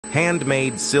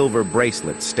Handmade silver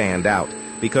bracelets stand out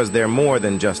because they're more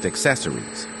than just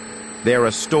accessories. They're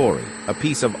a story, a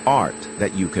piece of art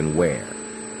that you can wear.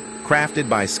 Crafted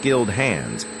by skilled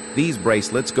hands, these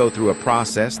bracelets go through a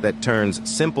process that turns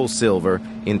simple silver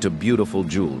into beautiful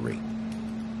jewelry.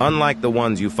 Unlike the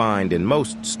ones you find in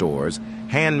most stores,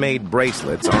 handmade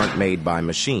bracelets aren't made by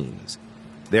machines.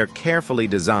 They're carefully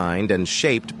designed and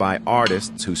shaped by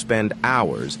artists who spend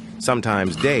hours,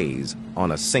 sometimes days,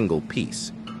 on a single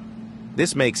piece.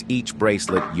 This makes each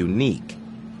bracelet unique.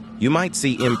 You might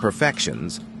see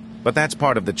imperfections, but that's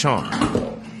part of the charm.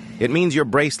 It means your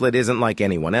bracelet isn't like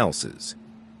anyone else's.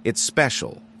 It's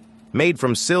special. Made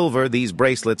from silver, these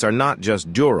bracelets are not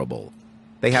just durable.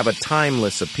 They have a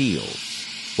timeless appeal.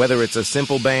 Whether it's a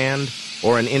simple band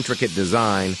or an intricate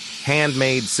design,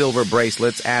 handmade silver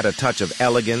bracelets add a touch of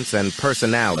elegance and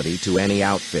personality to any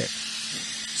outfit.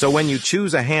 So when you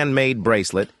choose a handmade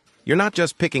bracelet, you're not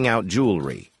just picking out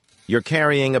jewelry. You're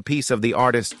carrying a piece of the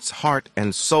artist's heart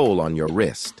and soul on your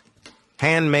wrist.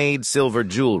 Handmade silver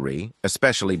jewelry,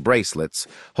 especially bracelets,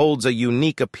 holds a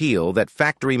unique appeal that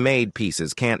factory-made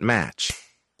pieces can't match.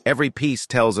 Every piece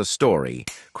tells a story,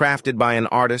 crafted by an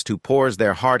artist who pours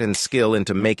their heart and skill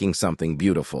into making something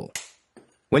beautiful.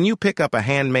 When you pick up a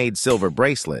handmade silver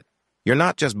bracelet, you're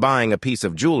not just buying a piece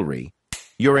of jewelry,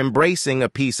 you're embracing a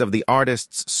piece of the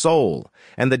artist's soul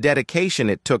and the dedication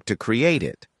it took to create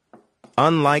it.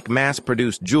 Unlike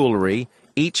mass-produced jewelry,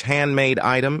 each handmade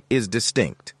item is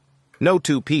distinct. No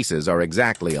two pieces are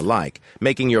exactly alike,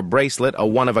 making your bracelet a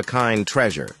one-of-a-kind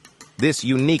treasure. This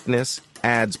uniqueness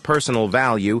adds personal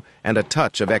value and a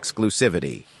touch of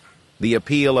exclusivity. The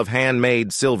appeal of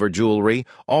handmade silver jewelry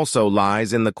also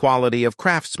lies in the quality of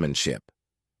craftsmanship.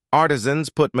 Artisans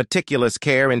put meticulous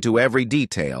care into every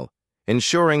detail,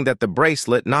 ensuring that the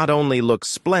bracelet not only looks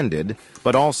splendid,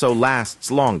 but also lasts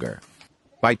longer.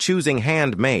 By choosing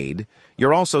handmade,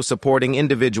 you're also supporting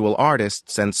individual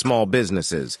artists and small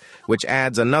businesses, which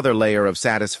adds another layer of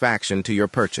satisfaction to your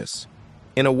purchase.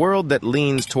 In a world that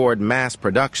leans toward mass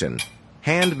production,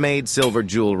 handmade silver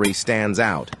jewelry stands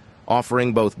out,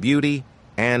 offering both beauty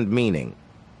and meaning.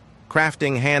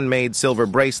 Crafting handmade silver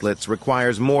bracelets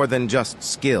requires more than just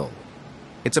skill.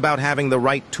 It's about having the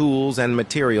right tools and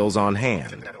materials on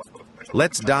hand.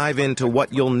 Let's dive into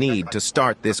what you'll need to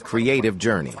start this creative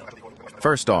journey.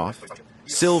 First off,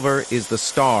 silver is the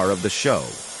star of the show.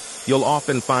 You'll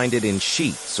often find it in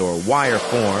sheets or wire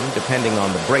form depending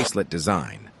on the bracelet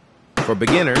design. For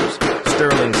beginners,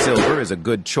 sterling silver is a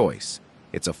good choice.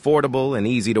 It's affordable and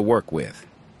easy to work with.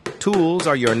 Tools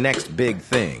are your next big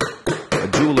thing. A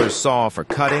jeweler's saw for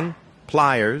cutting,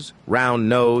 pliers, round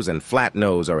nose, and flat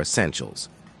nose are essentials.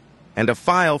 And a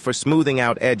file for smoothing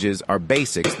out edges are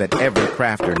basics that every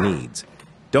crafter needs.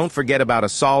 Don't forget about a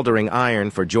soldering iron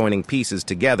for joining pieces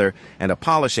together and a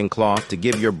polishing cloth to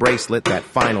give your bracelet that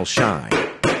final shine.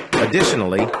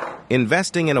 Additionally,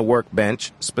 investing in a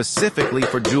workbench specifically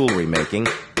for jewelry making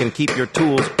can keep your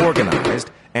tools organized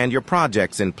and your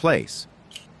projects in place.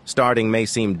 Starting may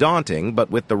seem daunting, but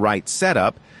with the right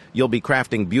setup, you'll be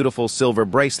crafting beautiful silver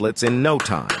bracelets in no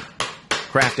time.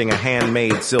 Crafting a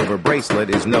handmade silver bracelet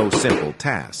is no simple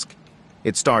task.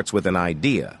 It starts with an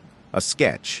idea, a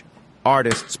sketch.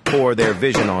 Artists pour their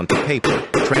vision onto paper,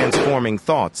 transforming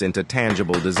thoughts into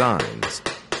tangible designs.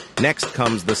 Next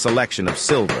comes the selection of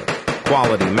silver.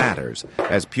 Quality matters,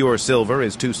 as pure silver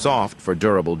is too soft for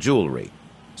durable jewelry.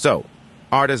 So,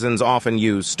 artisans often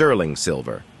use sterling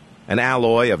silver, an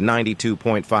alloy of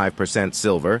 92.5%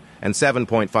 silver and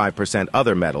 7.5%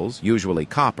 other metals, usually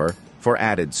copper, for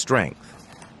added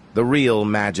strength. The real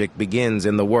magic begins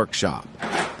in the workshop.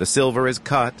 The silver is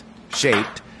cut,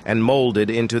 shaped, and molded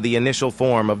into the initial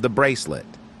form of the bracelet.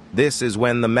 This is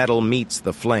when the metal meets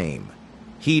the flame.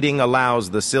 Heating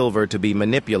allows the silver to be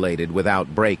manipulated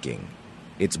without breaking.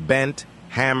 It's bent,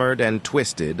 hammered, and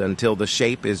twisted until the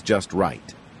shape is just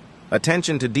right.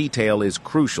 Attention to detail is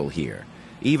crucial here.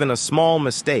 Even a small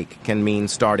mistake can mean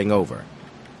starting over.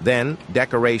 Then,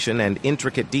 decoration and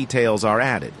intricate details are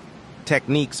added.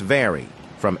 Techniques vary,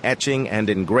 from etching and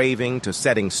engraving to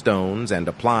setting stones and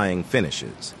applying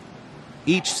finishes.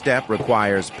 Each step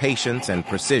requires patience and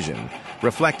precision,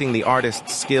 reflecting the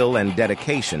artist's skill and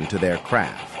dedication to their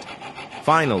craft.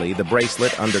 Finally, the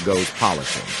bracelet undergoes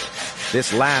polishing.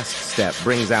 This last step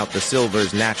brings out the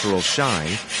silver's natural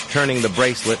shine, turning the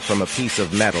bracelet from a piece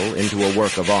of metal into a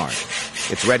work of art.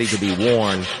 It's ready to be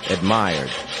worn,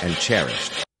 admired, and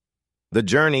cherished. The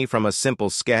journey from a simple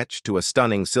sketch to a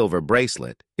stunning silver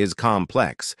bracelet is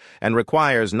complex and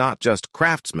requires not just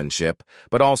craftsmanship,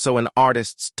 but also an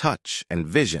artist's touch and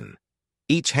vision.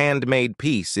 Each handmade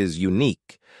piece is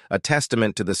unique, a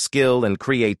testament to the skill and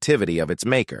creativity of its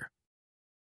maker.